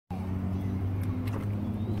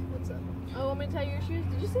want me to tie your shoes?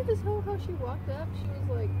 Did you see this hoe how she walked up? She was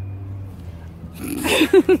like...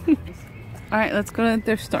 Alright, let's go to the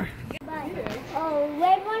thrift store. Bye. Oh,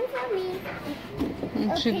 red one for me.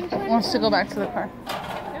 And she wants to go back to the car.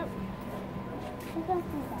 Yep.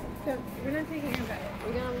 So, we're not taking her back.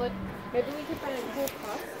 We're gonna look... Maybe we can find a cool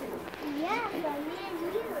costume. Yeah, for me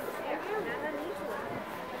and you.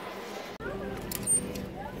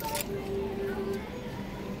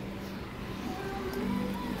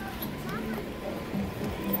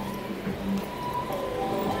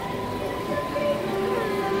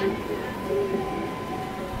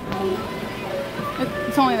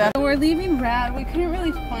 It's only that. So we're leaving Rad. We couldn't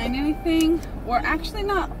really find anything. We're actually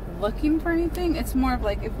not looking for anything. It's more of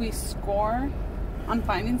like if we score on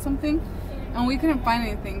finding something, and we couldn't find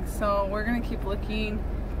anything, so we're gonna keep looking.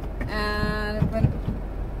 And then,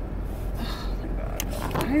 oh my god,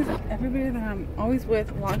 why is everybody that I'm always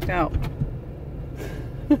with locked out?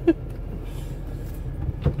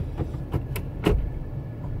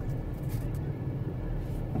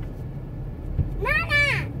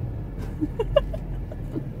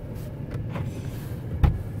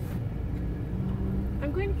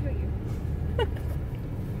 I'm going to kill you.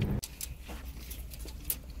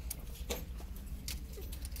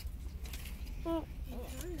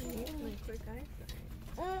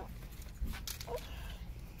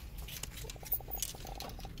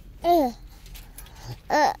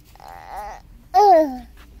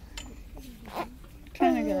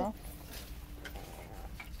 Trying to get off.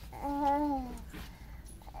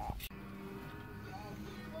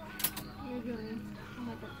 You're doing it. Oh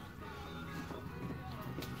my god.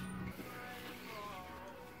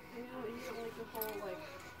 I know you don't like the whole like.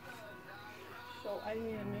 So I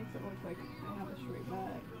mean, it makes it look like I have a straight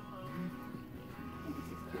back.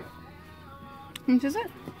 How much is it?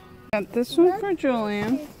 Got this one for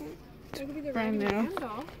Julian. That could be the Brand Raggedy new. Ann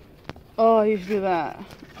doll. Oh, you should do that.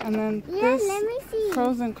 And then Yeah, this let me see.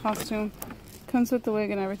 Frozen costume comes with the wig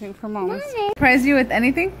and everything for Mama. Mommy. Surprise you with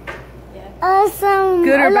anything? Some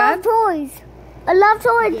Good or I bad? love toys. I love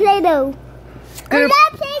toy Play-Doh. I Good or-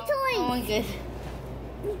 love play toys. Oh, good.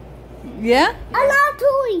 Yeah? I love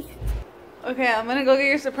toys. Okay, I'm gonna go get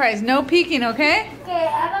your surprise. No peeking, okay? Okay,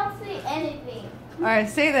 I don't see anything. Alright,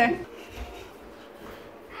 stay there.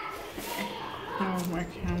 Oh, my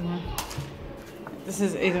camera. This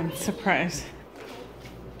is Aiden's surprise.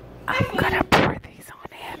 I'm gonna pour these on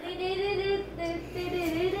him.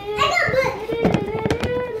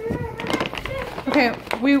 Okay,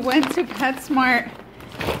 we went to PetSmart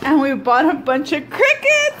and we bought a bunch of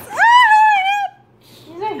crickets. Ah!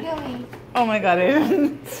 These are gummies. Oh my god,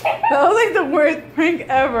 Aiden. That was like the worst prank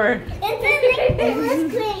ever.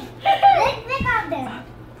 Let's click on them.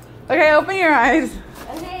 Okay, open your eyes.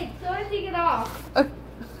 Okay, so I take it off. Okay.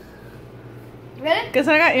 Ready? Guess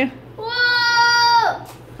what I got you? Whoa!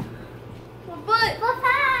 But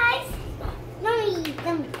Bye-bye. Gummy,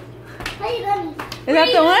 gummy. Play gummy. Is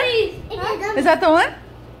that the one? It's a gummy. Is that the one?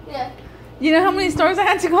 yeah. You know how many stores I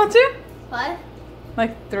had to go to? 5?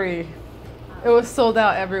 Like 3. It was sold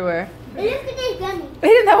out everywhere. Look at this gummy.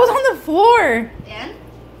 Aiden, that was on the floor. And?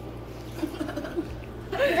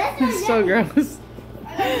 That's That's not so gummy. gross. I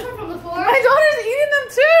got this one from the floor. My daughter's eating them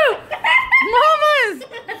too. Mamas.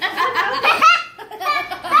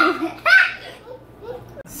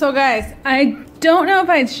 So guys, I don't know if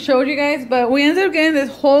I showed you guys, but we ended up getting this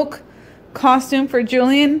Hulk costume for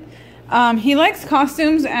Julian. He likes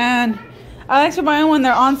costumes, and I like to buy them when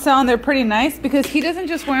they're on sale and they're pretty nice, because he doesn't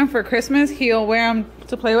just wear them for Christmas, he'll wear them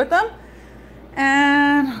to play with them.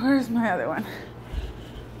 And where's my other one?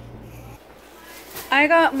 I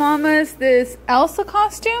got Mama's this Elsa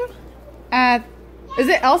costume at, is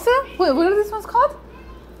it Elsa? Wait, what are these ones called?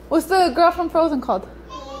 What's the girl from Frozen called?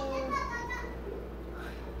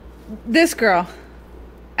 This girl.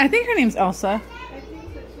 I think her name's Elsa.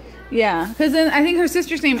 Yeah, because then I think her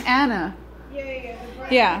sister's name Anna.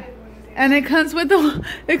 Yeah. And it comes with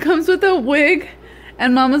the wig,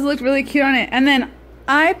 and Mama's looked really cute on it. And then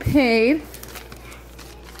I paid.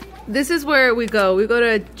 This is where we go. We go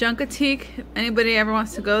to Junkatique. Anybody ever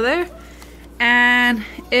wants to go there? And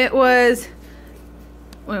it was,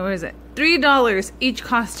 wait, what is it? $3 each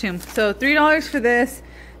costume. So $3 for this,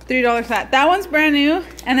 $3 for that. That one's brand new.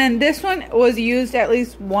 And then this one was used at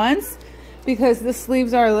least once because the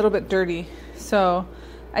sleeves are a little bit dirty. So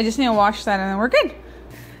I just need to wash that and then we're good.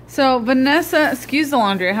 So Vanessa, excuse the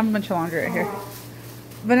laundry. I have a bunch of laundry right here.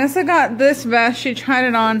 Vanessa got this vest. She tried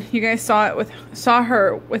it on. You guys saw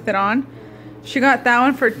her with it on. She got that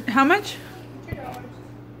one for how much?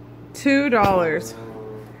 $2.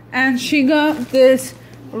 And she got this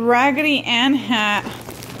Raggedy Ann hat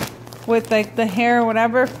with like the hair or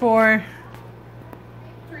whatever for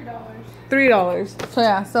 $3. So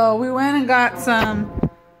yeah, so we went and got some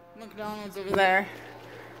McDonald's over there.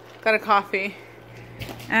 Got a coffee.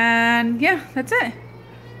 And yeah, that's it.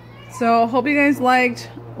 So hope you guys liked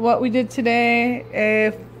what we did today.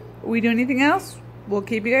 If we do anything else, we'll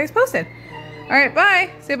keep you guys posted. All right, bye.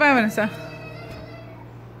 Say bye, Vanessa.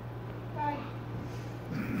 Bye.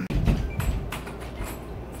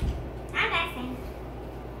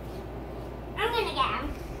 I'm gonna get him.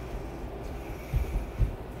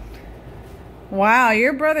 Wow,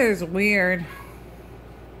 your brother's weird.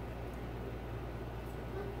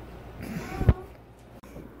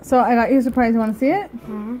 So I got you a surprise. You want to see it?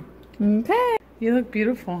 Mm-hmm. Okay. You look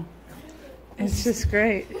beautiful. It's just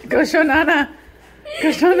great. Go show Nana.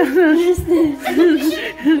 Go show Nana. Happy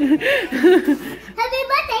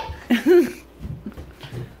birthday.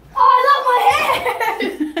 Oh, I love my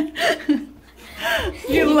hair!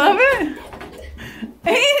 You love it?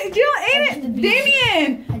 Hey, Jill ate it.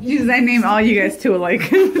 Damien. Jesus, I named all you guys two alike.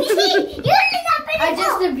 I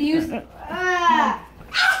just abused.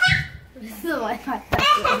 This is the Wi-Fi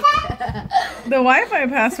password. The Wi-Fi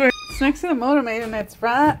password. It's next to the motormate and it's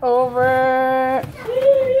right over.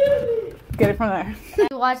 Get it from there. If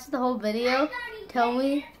you watched the whole video, tell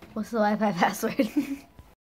me what's the Wi-Fi password.